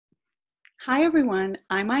Hi everyone,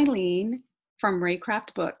 I'm Eileen from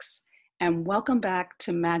Reycraft Books, and welcome back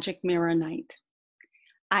to Magic Mirror Night.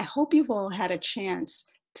 I hope you've all had a chance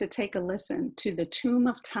to take a listen to The Tomb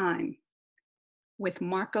of Time with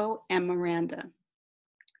Marco and Miranda.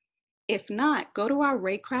 If not, go to our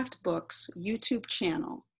Reycraft Books YouTube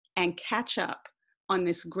channel and catch up on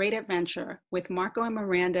this great adventure with Marco and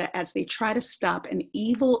Miranda as they try to stop an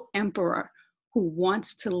evil emperor who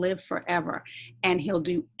wants to live forever, and he'll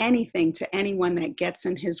do anything to anyone that gets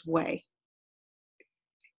in his way.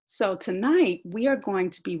 So tonight we are going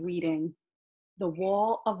to be reading The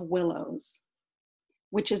Wall of Willows,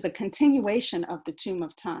 which is a continuation of The Tomb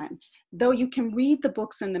of Time. Though you can read the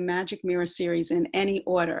books in the Magic Mirror series in any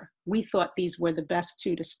order, we thought these were the best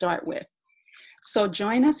two to start with. So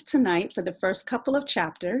join us tonight for the first couple of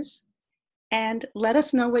chapters and let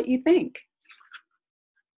us know what you think.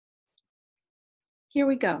 Here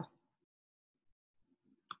we go.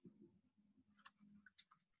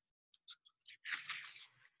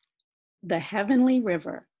 The Heavenly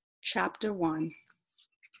River, Chapter 1.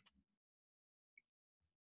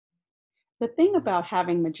 The thing about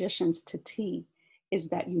having magicians to tea is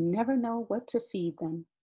that you never know what to feed them.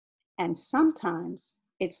 And sometimes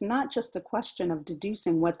it's not just a question of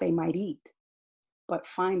deducing what they might eat, but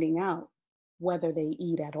finding out whether they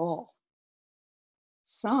eat at all.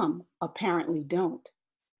 Some apparently don't,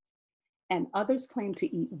 and others claim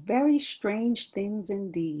to eat very strange things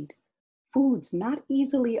indeed, foods not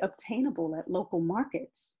easily obtainable at local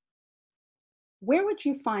markets. Where would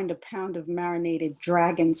you find a pound of marinated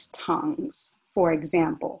dragon's tongues, for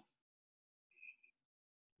example?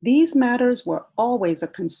 These matters were always a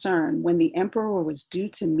concern when the emperor was due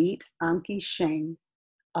to meet Anki Sheng,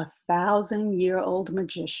 a 1,000-year-old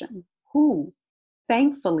magician who,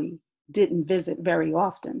 thankfully, didn't visit very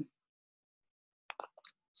often.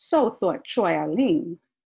 So thought Tsai,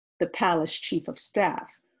 the palace chief of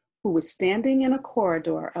staff, who was standing in a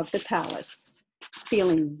corridor of the palace,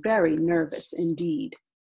 feeling very nervous indeed.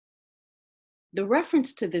 The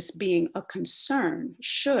reference to this being a concern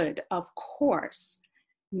should, of course,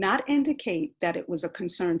 not indicate that it was a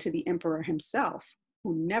concern to the emperor himself,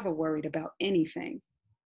 who never worried about anything.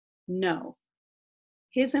 No,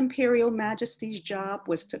 His Imperial Majesty's job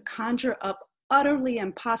was to conjure up utterly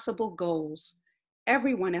impossible goals.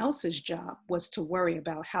 Everyone else's job was to worry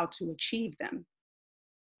about how to achieve them.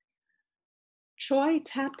 Tsai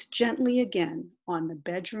tapped gently again on the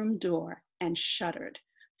bedroom door and shuddered,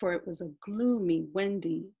 for it was a gloomy,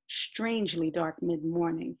 windy, strangely dark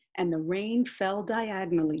mid-morning, and the rain fell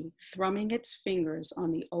diagonally, thrumming its fingers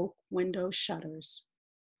on the oak window shutters.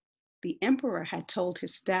 The emperor had told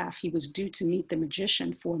his staff he was due to meet the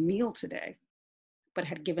magician for a meal today, but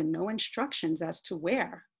had given no instructions as to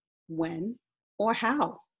where, when, or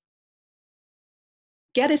how.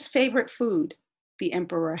 Get his favorite food, the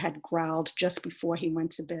emperor had growled just before he went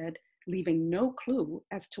to bed, leaving no clue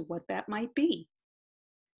as to what that might be.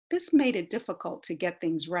 This made it difficult to get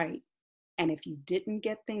things right, and if you didn't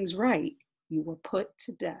get things right, you were put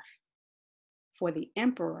to death. For the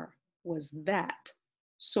emperor was that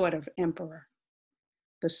sort of emperor,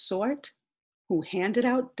 the sort who handed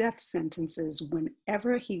out death sentences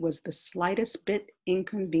whenever he was the slightest bit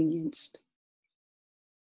inconvenienced.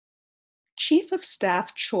 Chief of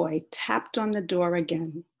Staff Tsai tapped on the door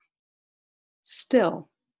again. Still,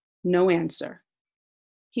 no answer.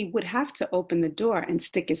 He would have to open the door and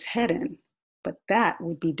stick his head in, but that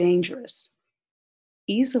would be dangerous.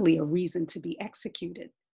 Easily a reason to be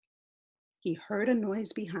executed. He heard a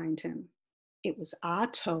noise behind him. It was Ah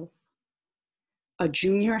To, a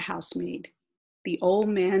junior housemaid. The old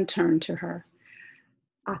man turned to her.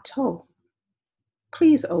 Ah To,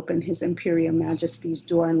 please open His Imperial Majesty's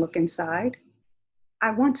door and look inside.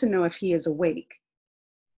 I want to know if he is awake.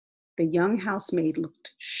 The young housemaid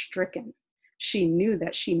looked stricken. She knew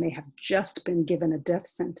that she may have just been given a death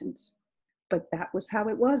sentence, but that was how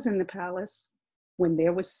it was in the palace. When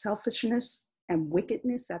there was selfishness and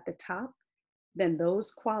wickedness at the top, then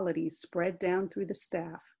those qualities spread down through the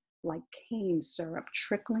staff like cane syrup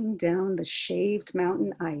trickling down the shaved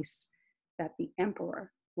mountain ice that the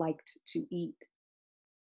emperor liked to eat.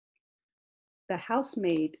 The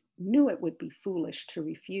housemaid knew it would be foolish to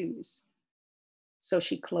refuse. So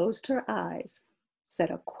she closed her eyes, said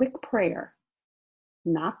a quick prayer,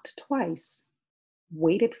 knocked twice,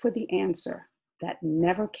 waited for the answer that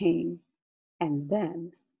never came, and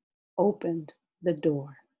then opened the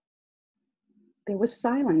door. There was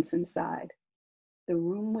silence inside. The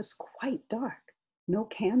room was quite dark. No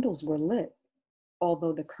candles were lit,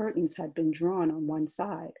 although the curtains had been drawn on one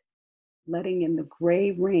side, letting in the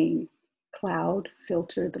gray rain,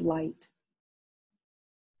 cloud-filtered light.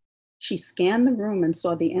 She scanned the room and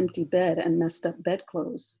saw the empty bed and messed up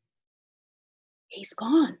bedclothes. "He's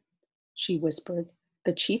gone," she whispered.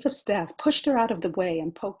 The chief of staff pushed her out of the way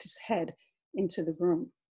and poked his head into the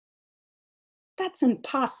room. "That's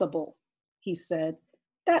impossible," he said.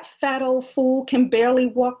 "That fat old fool can barely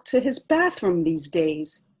walk to his bathroom these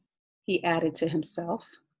days," he added to himself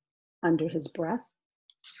under his breath.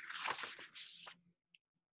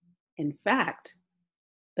 In fact,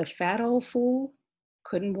 the fat old fool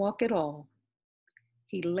couldn't walk at all.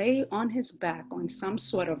 He lay on his back on some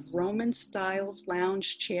sort of Roman-style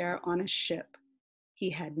lounge chair on a ship. He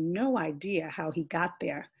had no idea how he got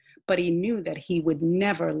there, but he knew that he would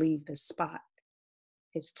never leave this spot.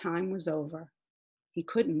 His time was over. He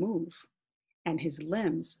couldn't move, and his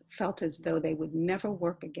limbs felt as though they would never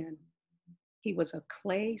work again. He was a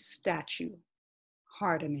clay statue,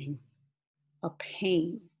 hardening. A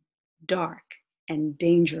pain, dark and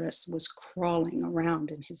dangerous, was crawling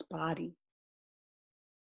around in his body.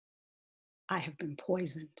 "I have been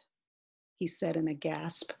poisoned," he said in a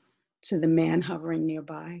gasp to the man hovering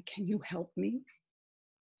nearby. "Can you help me?"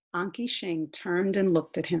 Anki Sheng turned and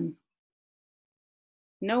looked at him.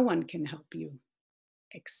 "No one can help you,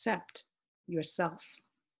 except yourself,"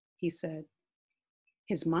 he said.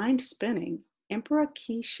 His mind spinning, Emperor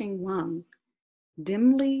Qi Shi Huang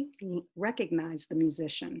dimly recognized the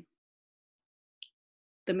musician,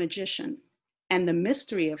 the magician, and the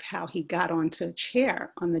mystery of how he got onto a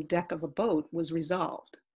chair on the deck of a boat was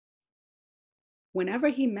resolved. Whenever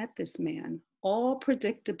he met this man, all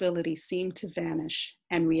predictability seemed to vanish,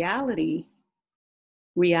 and reality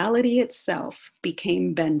itself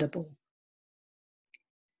became bendable.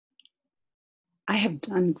 "I have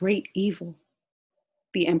done great evil,"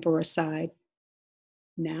 the emperor sighed.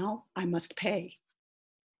 "Now I must pay.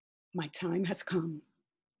 My time has come."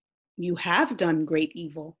 "You have done great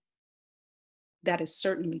evil." "That is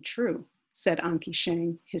certainly true," said Anki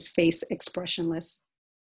Sheng, his face expressionless.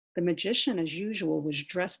 The magician, as usual, was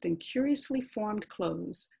dressed in curiously formed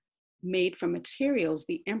clothes, made from materials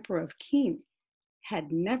the Emperor of Qin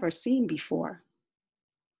had never seen before.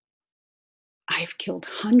 "I have killed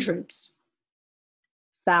hundreds."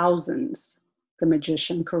 "Thousands," the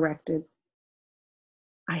magician corrected.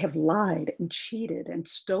 "I have lied and cheated and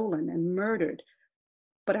stolen and murdered,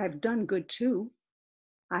 but I have done good too.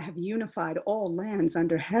 I have unified all lands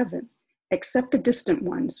under heaven, except the distant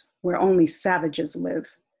ones where only savages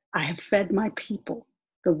live. I have fed my people,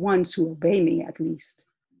 the ones who obey me at least."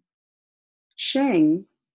 Sheng,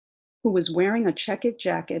 who was wearing a checkered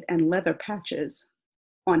jacket and leather patches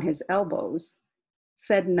on his elbows,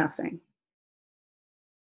 said nothing.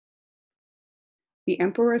 The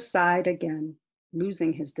emperor sighed again,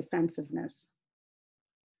 losing his defensiveness.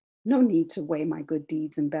 "No need to weigh my good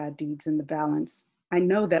deeds and bad deeds in the balance. I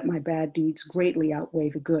know that my bad deeds greatly outweigh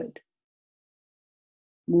the good."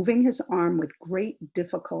 Moving his arm with great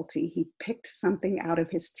difficulty, he picked something out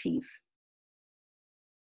of his teeth.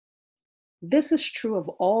 "This is true of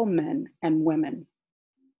all men and women,"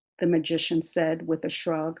 the magician said with a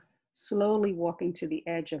shrug, slowly walking to the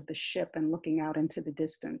edge of the ship and looking out into the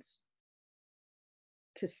distance.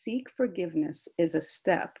 "To seek forgiveness is a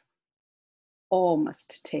step all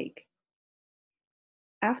must take."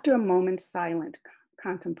 After a moment's silent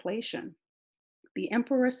contemplation, the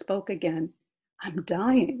emperor spoke again. "I'm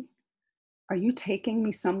dying. Are you taking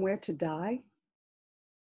me somewhere to die?"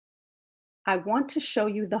 "I want to show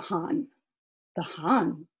you the Han." "The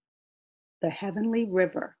Han?" "The heavenly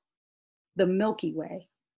river, the Milky Way."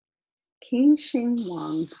 King Xin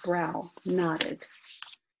Wang's brow nodded.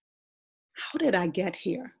 "How did I get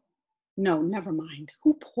here? No, never mind.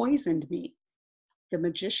 Who poisoned me?" The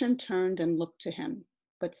magician turned and looked to him,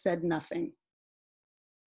 but said nothing.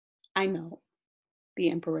 "I know," the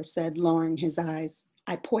emperor said, lowering his eyes.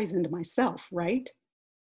 "I poisoned myself, right?"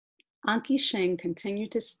 Anki Sheng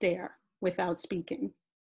continued to stare without speaking.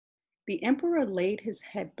 The emperor laid his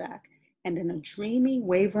head back and in a dreamy,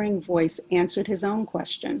 wavering voice answered his own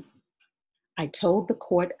question. "I told the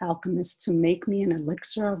court alchemists to make me an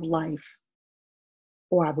elixir of life,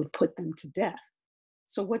 or I would put them to death.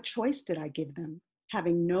 So what choice did I give them?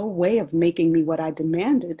 Having no way of making me what I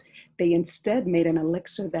demanded, they instead made an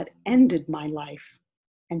elixir that ended my life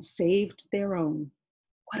and saved their own.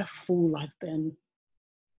 What a fool I've been."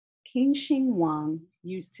 King Xing Wang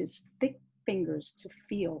used his thick fingers to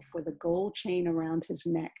feel for the gold chain around his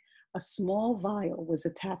neck. A small vial was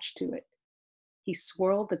attached to it. He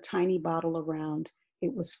swirled the tiny bottle around.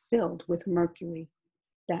 It was filled with mercury,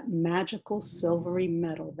 that magical silvery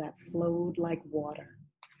metal that flowed like water.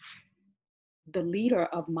 "The leader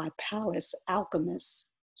of my palace alchemists,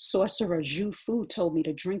 Sorcerer Zhu Fu, told me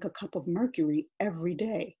to drink a cup of mercury every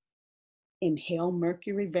day. Inhale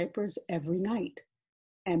mercury vapors every night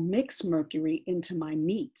and mix mercury into my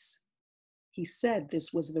meats. He said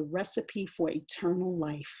this was the recipe for eternal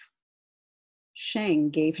life. Shang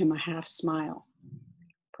gave him a half smile.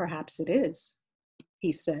 Perhaps it is,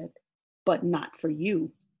 he said, but not for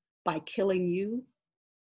you. By killing you,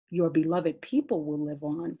 your beloved people will live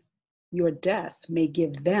on. Your death may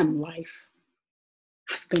give them life.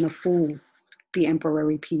 I've been a fool, the emperor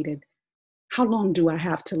repeated. How long do I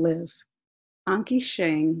have to live? Anki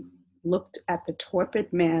Sheng looked at the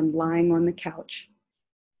torpid man lying on the couch.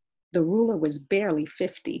 The ruler was barely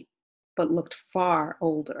 50, but looked far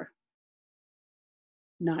older.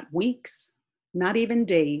 Not weeks, not even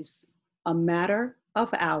days, a matter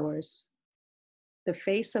of hours. The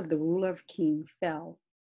face of the ruler of Qin fell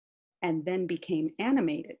and then became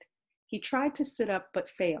animated. He tried to sit up but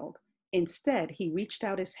failed. Instead, he reached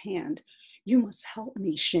out his hand. You must help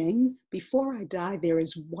me, Sheng. Before I die, there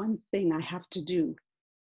is one thing I have to do.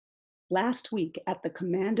 Last week, at the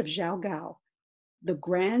command of Zhao Gao, the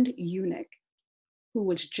grand eunuch, who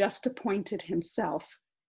was just appointed himself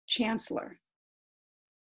chancellor,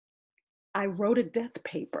 I wrote a death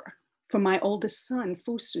paper for my oldest son,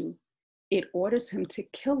 Fusu. It orders him to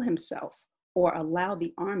kill himself or allow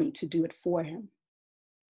the army to do it for him.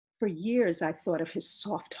 For years, I thought of his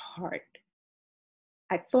soft heart.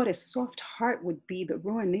 I thought his soft heart would be the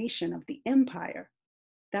ruination of the empire.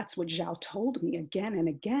 That's what Zhao told me again and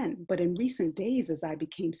again. But in recent days, as I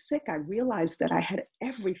became sick, I realized that I had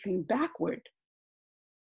everything backward.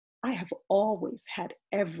 I have always had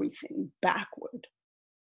everything backward.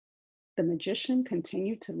 The magician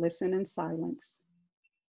continued to listen in silence.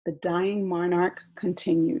 The dying monarch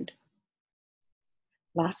continued.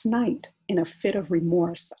 Last night, in a fit of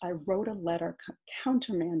remorse, I wrote a letter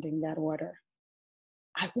countermanding that order.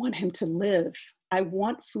 I want him to live. I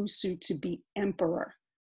want Fusu to be emperor.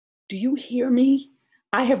 Do you hear me?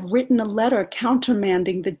 I have written a letter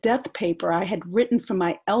countermanding the death paper I had written for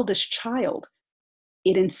my eldest child.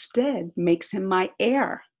 It instead makes him my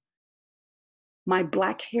heir. My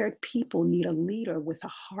black-haired people need a leader with a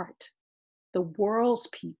heart. The world's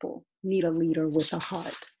people need a leader with a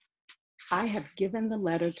heart. I have given the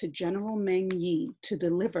letter to General Meng Yi to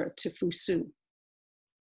deliver to Fusu.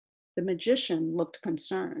 The magician looked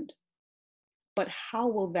concerned. But how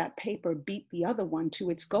will that paper beat the other one to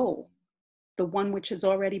its goal? The one which has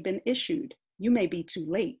already been issued. You may be too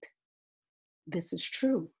late. This is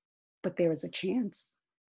true, but there is a chance.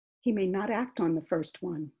 He may not act on the first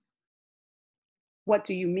one. What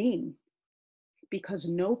do you mean? Because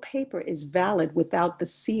no paper is valid without the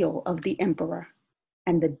seal of the emperor,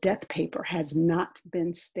 and the death paper has not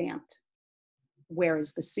been stamped. Where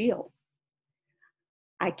is the seal?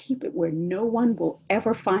 I keep it where no one will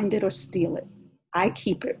ever find it or steal it. I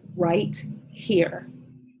keep it right here.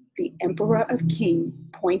 The emperor of Qin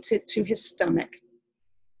pointed to his stomach.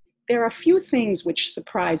 There are few things which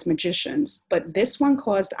surprise magicians, but this one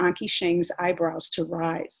caused Anki Sheng's eyebrows to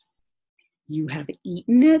rise. You have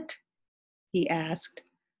eaten it? He asked.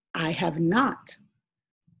 I have not.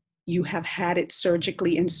 You have had it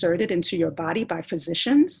surgically inserted into your body by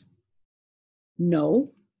physicians?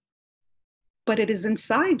 No. But it is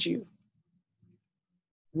inside you.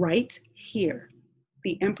 Right here.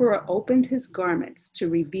 The emperor opened his garments to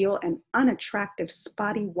reveal an unattractive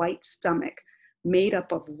spotty white stomach made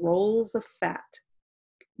up of rolls of fat.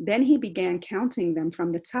 Then he began counting them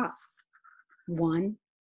from the top. 1,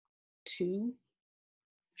 2,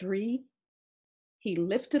 3. He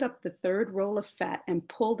lifted up the third roll of fat and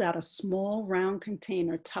pulled out a small round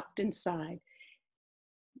container tucked inside.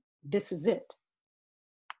 This is it.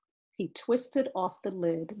 He twisted off the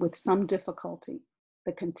lid with some difficulty.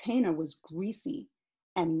 The container was greasy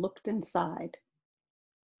and looked inside.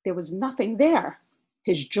 There was nothing there.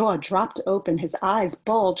 His jaw dropped open, his eyes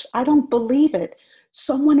bulged. I don't believe it.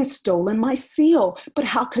 Someone has stolen my seal. But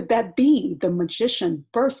how could that be? The magician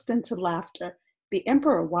burst into laughter. The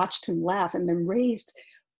emperor watched him laugh and then raised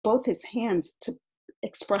both his hands to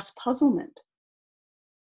express puzzlement.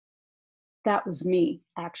 That was me,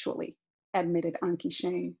 actually, admitted Anki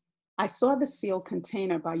Sheng. I saw the seal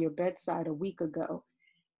container by your bedside a week ago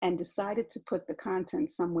and decided to put the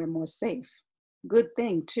contents somewhere more safe. Good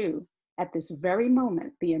thing, too. At this very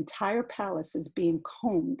moment, the entire palace is being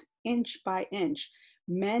combed inch by inch.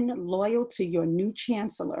 Men loyal to your new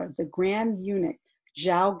chancellor, the grand eunuch,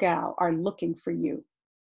 Zhao Gao, are looking for you.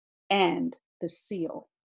 And the seal.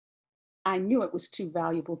 I knew it was too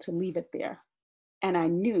valuable to leave it there. And I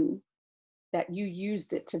knew that you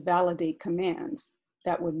used it to validate commands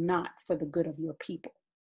that were not for the good of your people.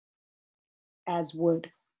 As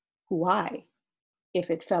would Huai, if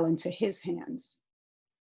it fell into his hands.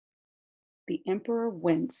 The emperor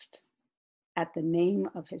winced at the name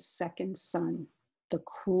of his second son, the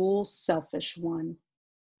cruel, selfish one.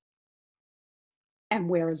 "And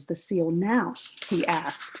where is the seal now?" he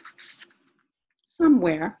asked.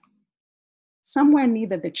 "Somewhere. Somewhere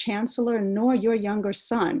neither the chancellor nor your younger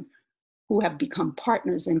son, who have become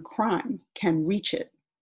partners in crime, can reach it.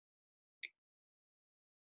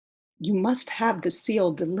 You must have the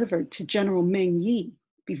seal delivered to General Ming Yi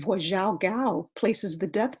before Zhao Gao places the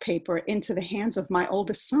death paper into the hands of my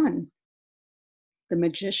oldest son." The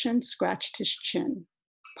magician scratched his chin,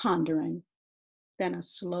 pondering. Then a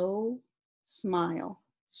slow smile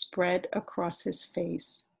spread across his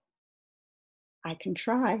face. "I can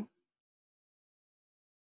try.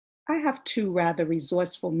 I have two rather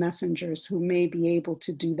resourceful messengers who may be able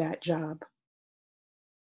to do that job."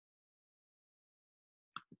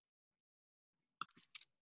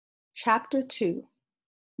 Chapter 2: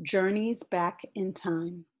 Journeys Back in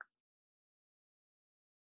Time.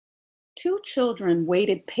 Two children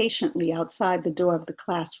waited patiently outside the door of the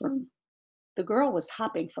classroom. The girl was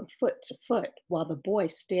hopping from foot to foot while the boy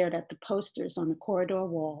stared at the posters on the corridor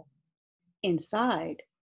wall. Inside,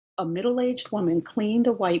 a middle-aged woman cleaned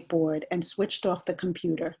a whiteboard and switched off the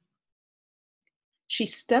computer. She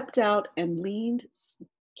stepped out and leaned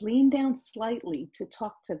down slightly to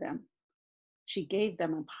talk to them. She gave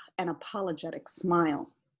them an apologetic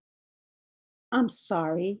smile. "I'm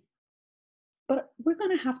sorry, but we're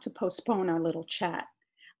going to have to postpone our little chat.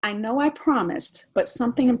 I know I promised, but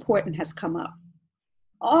something important has come up."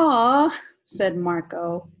 "Aw," said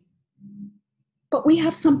Marco, "but we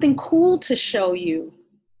have something cool to show you."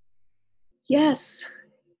 "Yes,"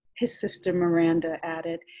 his sister Miranda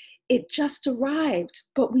added. "It just arrived,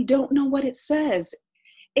 but we don't know what it says.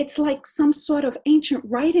 It's like some sort of ancient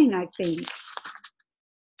writing, I think."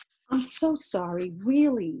 "I'm so sorry,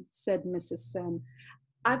 really," said Mrs. Sim.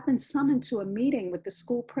 "I've been summoned to a meeting with the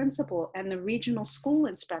school principal and the regional school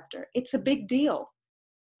inspector. It's a big deal.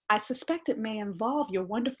 I suspect it may involve your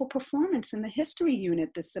wonderful performance in the history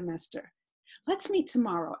unit this semester. Let's meet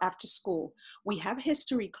tomorrow after school. We have a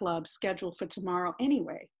history club scheduled for tomorrow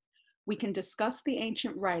anyway. We can discuss the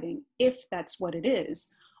ancient writing, if that's what it is,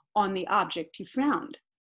 on the object you found."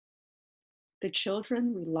 The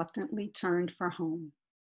children reluctantly turned for home.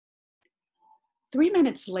 3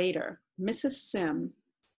 minutes later, Mrs. Sim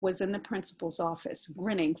was in the principal's office,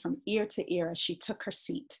 grinning from ear to ear as she took her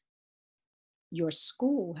seat. "Your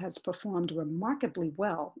school has performed remarkably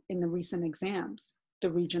well in the recent exams,"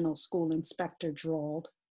 the regional school inspector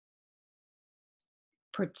drawled.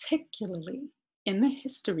 "Particularly in the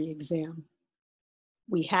history exam."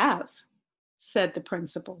 "We have," said the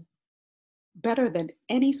principal. "Better than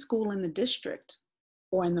any school in the district,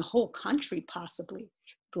 or in the whole country possibly.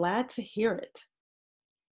 Glad to hear it."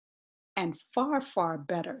 "And far, far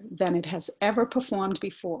better than it has ever performed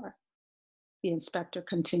before," the inspector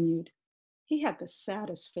continued. He had the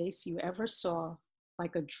saddest face you ever saw,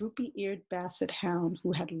 like a droopy-eared basset hound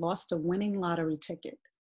who had lost a winning lottery ticket.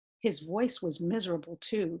 His voice was miserable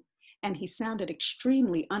too, and he sounded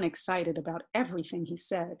extremely unexcited about everything he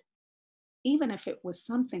said, even if it was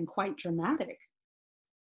something quite dramatic.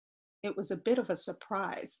 "It was a bit of a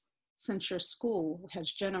surprise, since your school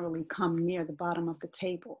has generally come near the bottom of the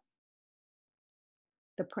table."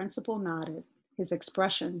 The principal nodded, his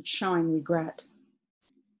expression showing regret.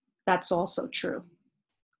 "That's also true.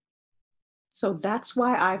 So that's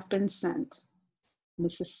why I've been sent."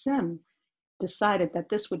 Mrs. Sim decided that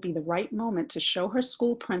this would be the right moment to show her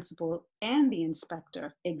school principal and the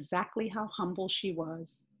inspector exactly how humble she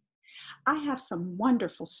was. "I have some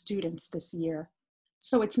wonderful students this year,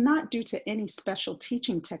 so it's not due to any special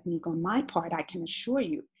teaching technique on my part, I can assure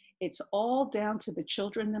you. It's all down to the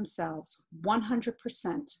children themselves,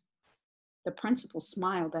 100%. The principal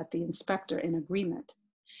smiled at the inspector in agreement.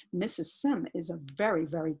 "Mrs. Sim is a very,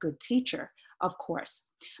 very good teacher, of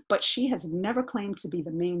course, but she has never claimed to be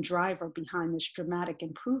the main driver behind this dramatic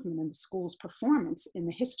improvement in the school's performance in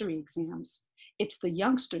the history exams. It's the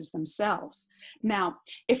youngsters themselves. Now,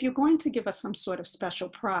 if you're going to give us some sort of special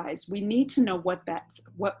prize, we need to know what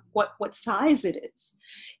size it is.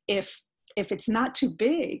 If it's not too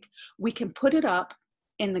big, we can put it up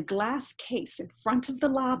in the glass case in front of the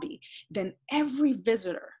lobby. Then every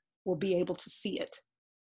visitor will be able to see it."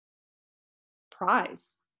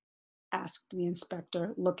 "Prize?" asked the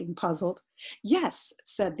inspector, looking puzzled. "Yes,"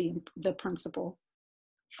 said the principal,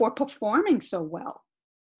 "for performing so well."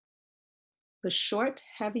 The short,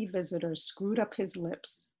 heavy visitor screwed up his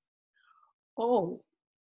lips. "Oh,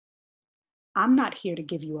 I'm not here to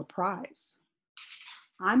give you a prize.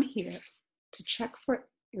 I'm here to check for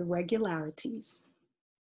irregularities."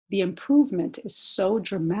 The improvement is so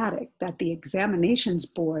dramatic that the examinations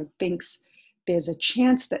board thinks there's a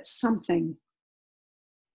chance that something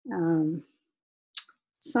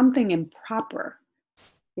improper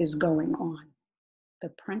is going on. The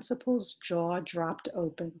principal's jaw dropped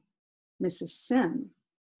open. Mrs. Sim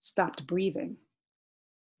stopped breathing.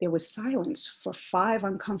 There was silence for 5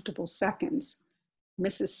 uncomfortable seconds.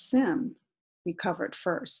 Mrs. Sim recovered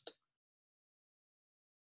first.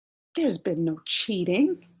 "There's been no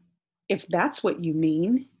cheating, if that's what you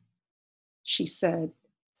mean," she said.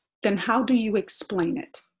 "Then how do you explain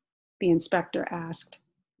it?" the inspector asked,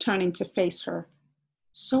 turning to face her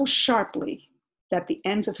so sharply that the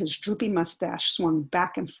ends of his droopy mustache swung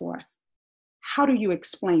back and forth. "How do you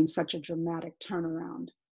explain such a dramatic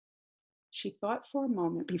turnaround?" She thought for a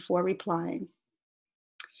moment before replying.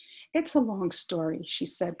 "It's a long story," she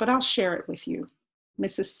said, "but I'll share it with you.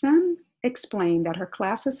 Mrs. Sim explained that her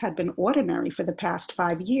classes had been ordinary for the past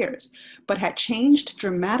 5 years, but had changed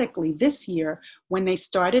dramatically this year when they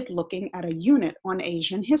started looking at a unit on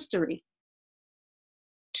Asian history.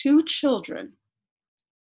 2 children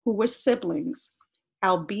who were siblings,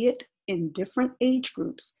 albeit in different age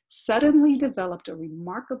groups, suddenly developed a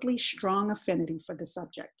remarkably strong affinity for the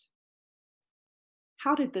subject."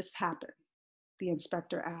 "How did this happen?" the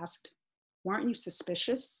inspector asked. "Weren't you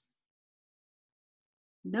suspicious?"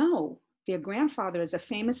 "No, their grandfather is a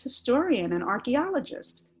famous historian and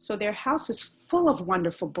archaeologist, so their house is full of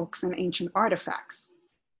wonderful books and ancient artifacts."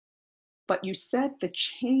 "But you said the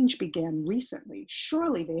change began recently.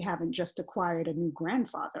 Surely they haven't just acquired a new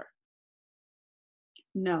grandfather."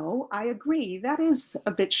 "No, I agree. That is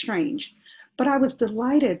a bit strange. But I was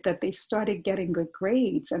delighted that they started getting good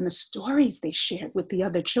grades, and the stories they shared with the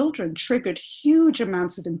other children triggered huge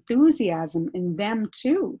amounts of enthusiasm in them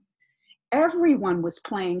too. Everyone was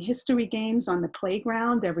playing history games on the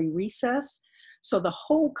playground every recess, so the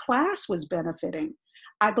whole class was benefiting.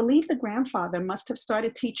 I believe the grandfather must have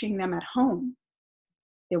started teaching them at home."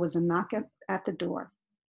 There was a knock at the door.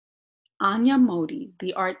 Anya Modi,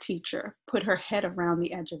 the art teacher, put her head around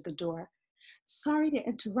the edge of the door. "Sorry to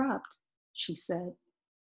interrupt," she said.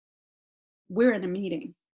 "We're in a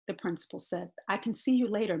meeting," the principal said. "I can see you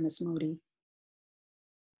later, Miss Modi."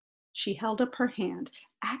 She held up her hand.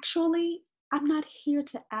 "Actually, I'm not here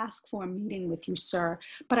to ask for a meeting with you, sir,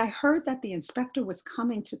 but I heard that the inspector was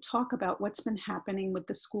coming to talk about what's been happening with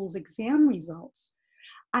the school's exam results.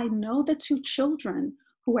 I know the 2 children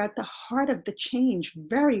who are at the heart of the change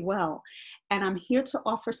very well, and I'm here to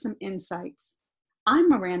offer some insights. I'm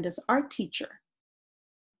Miranda's art teacher."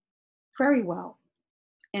 "Very well.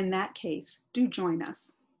 In that case, do join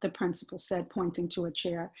us," the principal said, pointing to a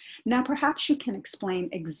chair. "Now, perhaps you can explain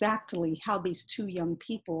exactly how these 2 young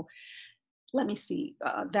people, let me see,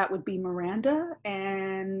 that would be Miranda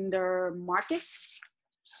and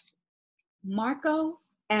Marco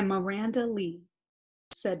and Miranda Lee,"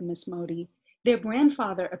 said Miss Modi. "Their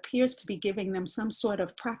grandfather appears to be giving them some sort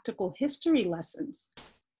of practical history lessons.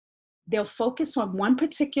 They'll focus on one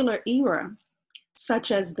particular era,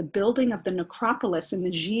 such as the building of the necropolis in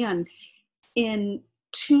the Xi'an in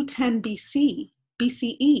 210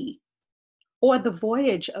 BCE, or the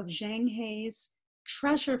voyage of Zheng He's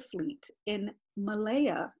treasure fleet in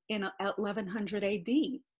Malaya in 1100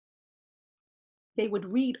 AD. They would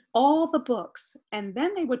read all the books, and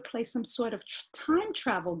then they would play some sort of time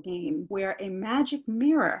travel game where a magic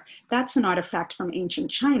mirror, that's an artifact from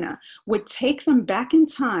ancient China, would take them back in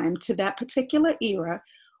time to that particular era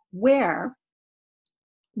where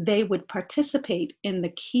they would participate in the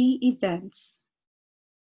key events."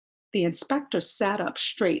 The inspector sat up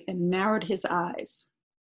straight and narrowed his eyes.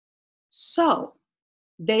 "So,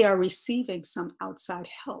 they are receiving some outside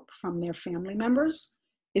help from their family members?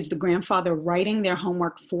 Is the grandfather writing their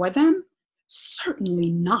homework for them?"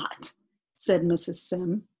 "Certainly not," said Mrs.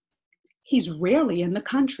 Sim. "He's rarely in the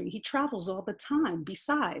country. He travels all the time.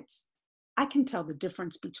 Besides, I can tell the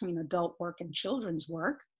difference between adult work and children's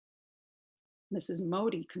work." Mrs.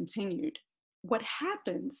 Modi continued. "What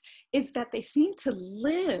happens is that they seem to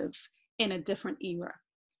live in a different era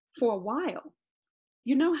for a while.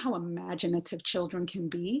 You know how imaginative children can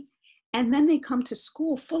be, and then they come to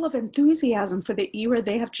school full of enthusiasm for the era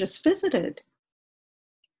they have just visited.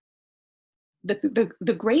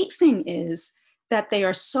 The great thing is that they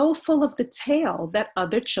are so full of the tale that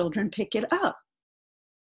other children pick it up."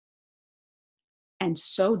 "And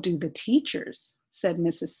so do the teachers," said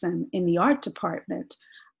Mrs. Sim. "In the art department,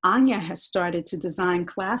 Anya has started to design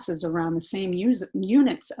classes around the same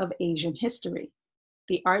units of Asian history."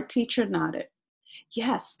 The art teacher nodded.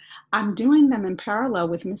 "Yes, I'm doing them in parallel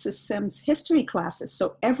with Mrs. Sim's history classes,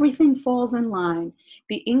 so everything falls in line.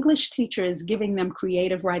 The English teacher is giving them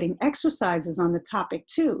creative writing exercises on the topic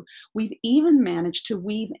too. We've even managed to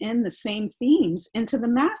weave in the same themes into the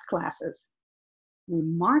math classes.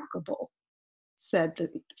 Remarkable, said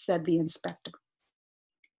the inspector.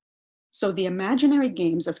 So the imaginary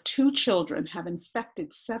games of two children have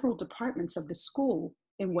infected several departments of the school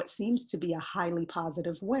in what seems to be a highly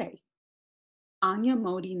positive way. Anya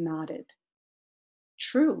Modi nodded.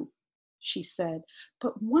 True, she said,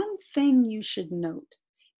 but one thing you should note,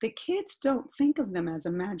 the kids don't think of them as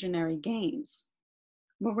imaginary games.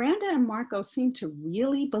 Miranda and Marco seem to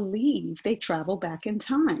really believe they travel back in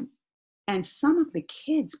time, and some of the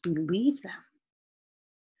kids believe them.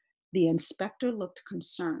 The inspector looked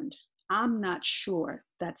concerned. I'm not sure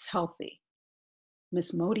that's healthy.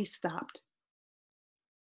 Miss Modi stopped.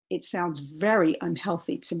 It sounds very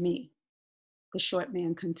unhealthy to me. The short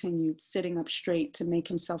man continued, sitting up straight to make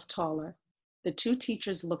himself taller. The two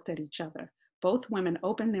teachers looked at each other. Both women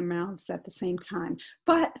opened their mouths at the same time.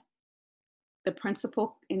 But the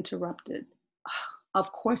principal interrupted.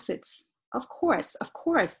 Of course.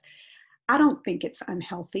 I don't think it's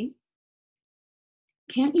unhealthy.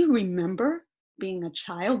 Can't you remember being a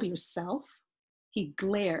child yourself? He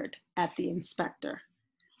glared at the inspector.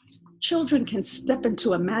 Children can step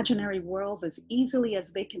into imaginary worlds as easily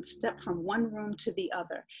as they can step from one room to the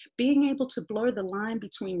other. Being able to blur the line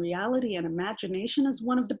between reality and imagination is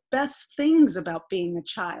one of the best things about being a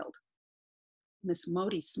child. Miss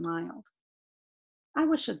Modi smiled. I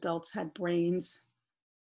wish adults had brains.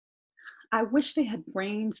 I wish they had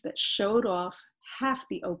brains that showed off half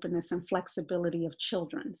the openness and flexibility of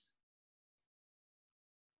children's.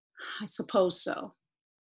 I suppose so,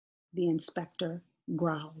 the inspector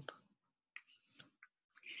growled.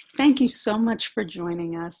 Thank you so much for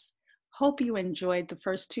joining us. Hope you enjoyed the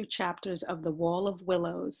first two chapters of The Wall of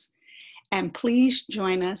Willows. And please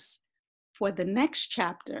join us for the next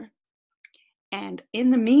chapter. And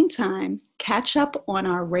in the meantime, catch up on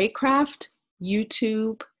our Reycraft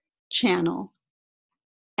YouTube channel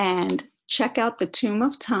and check out The Tomb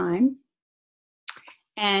of Time.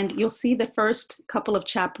 And you'll see the first couple of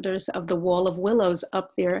chapters of The Wall of Willows up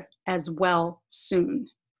there as well soon.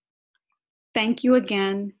 Thank you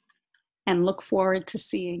again, and look forward to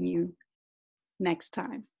seeing you next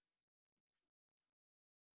time.